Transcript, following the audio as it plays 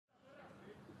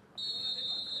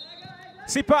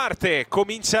Si parte,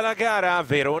 comincia la gara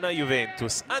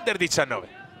Verona-Juventus, Under 19.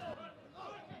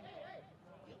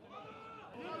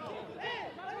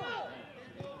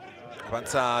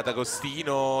 Avanza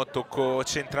D'Agostino, tocco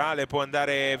centrale, può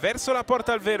andare verso la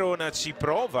porta al Verona, ci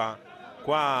prova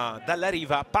qua dalla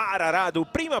riva, para Radu,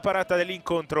 prima parata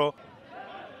dell'incontro.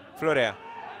 Florea,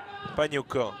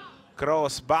 Pagnucco,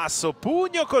 cross, basso,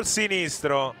 pugno col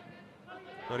sinistro.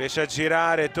 Non riesce a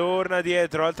girare, torna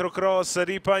dietro, altro cross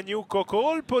di Pagnucco,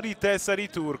 colpo di testa di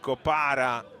Turco,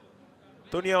 para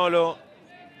Toniolo,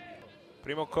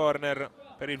 primo corner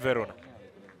per il Verona.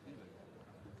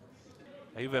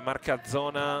 La Juve marca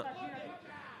zona,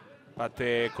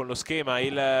 batte con lo schema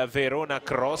il Verona,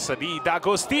 cross di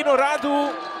D'Agostino,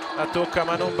 Radu, la tocca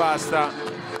ma non basta,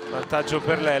 vantaggio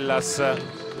per l'Hellas,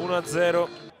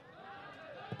 1-0.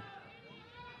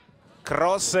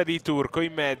 Cross di Turco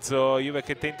in mezzo, Juve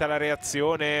che tenta la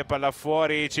reazione, palla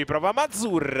fuori, ci prova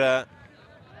Mazur.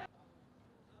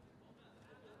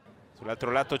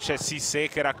 Sull'altro lato c'è Cissé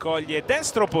che raccoglie,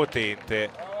 destro potente,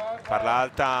 palla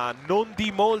alta non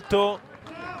di molto.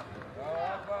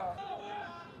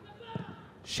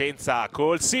 Scienza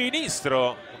col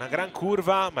sinistro, una gran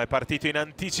curva ma è partito in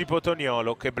anticipo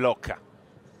Toniolo che blocca.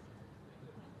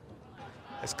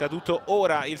 È scaduto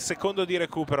ora il secondo di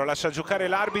recupero, lascia giocare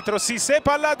l'arbitro, Cissé,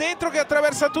 palla dentro che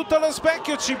attraversa tutto lo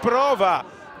specchio, ci prova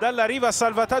dalla riva,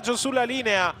 salvataggio sulla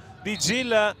linea di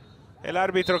Gil e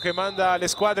l'arbitro che manda le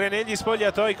squadre negli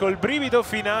spogliatoi col brivido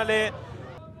finale.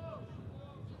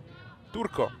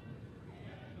 Turco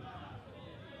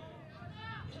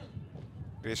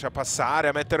riesce a passare,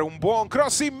 a mettere un buon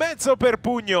cross in mezzo per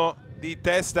pugno di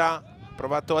testa, ha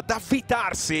provato ad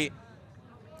avvitarsi,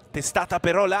 testata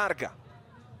però larga.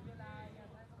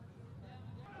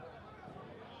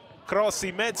 Cross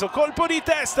in mezzo, colpo di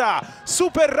testa,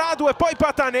 super Radu e poi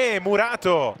Patanè,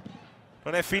 murato.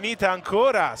 Non è finita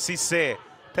ancora, Cissé,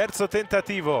 terzo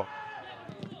tentativo.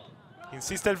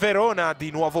 Insiste il Verona, di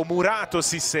nuovo murato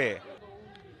Cissé.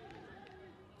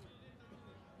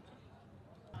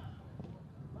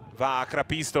 Va a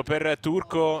Crapisto per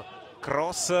Turco,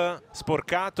 cross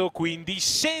sporcato, quindi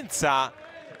Scienza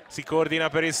si coordina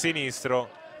per il sinistro.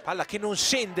 Palla che non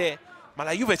scende, ma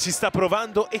la Juve ci sta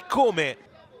provando e come?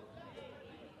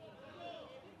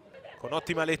 Con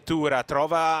ottima lettura,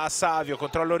 trova Savio,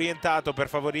 controllo orientato per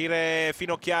favorire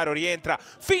Finocchiaro, rientra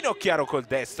Finocchiaro col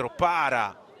destro,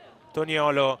 para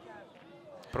Toniolo.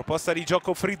 Proposta di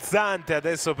gioco frizzante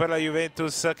adesso per la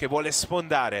Juventus che vuole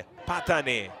sfondare.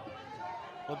 Patanè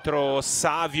contro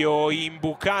Savio,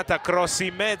 imbucata, cross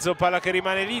in mezzo, palla che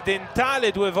rimane lì,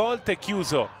 Dentale due volte,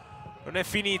 chiuso. Non è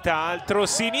finita, altro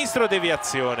sinistro,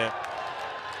 deviazione.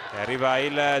 E arriva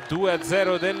il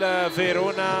 2-0 del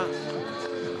Verona.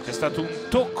 C'è stato un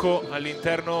tocco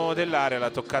all'interno dell'area,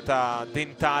 la toccata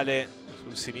Dentale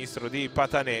sul sinistro di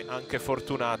Patanè, anche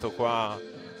fortunato qua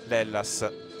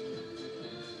l'Hellas.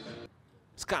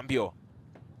 Scambio,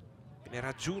 viene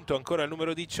raggiunto ancora il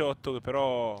numero 18 che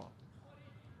però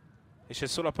riesce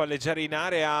solo a palleggiare in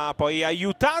area, poi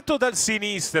aiutato dal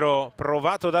sinistro,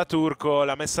 provato da Turco,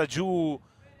 l'ha messa giù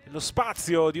nello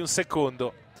spazio di un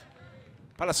secondo.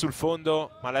 Palla sul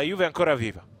fondo, ma la Juve è ancora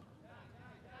viva.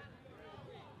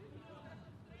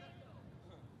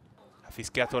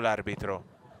 Fischiato l'arbitro,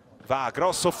 va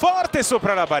grosso, forte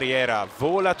sopra la barriera,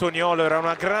 vola Toniolo, era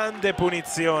una grande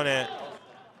punizione.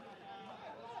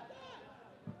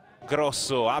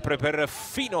 Grosso apre per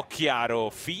Finocchiaro,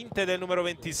 finte del numero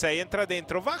 26, entra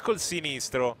dentro, va col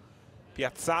sinistro,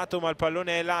 piazzato ma il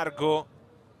pallone è largo,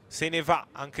 se ne va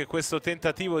anche questo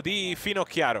tentativo di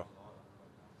Finocchiaro.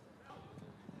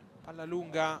 Palla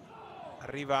lunga,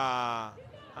 arriva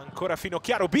ancora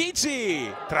Finocchiaro, Bici,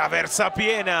 traversa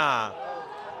piena,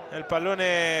 il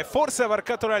pallone forse ha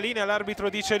varcato la linea, l'arbitro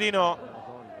dice di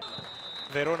no.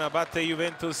 Verona batte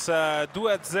Juventus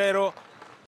 2-0.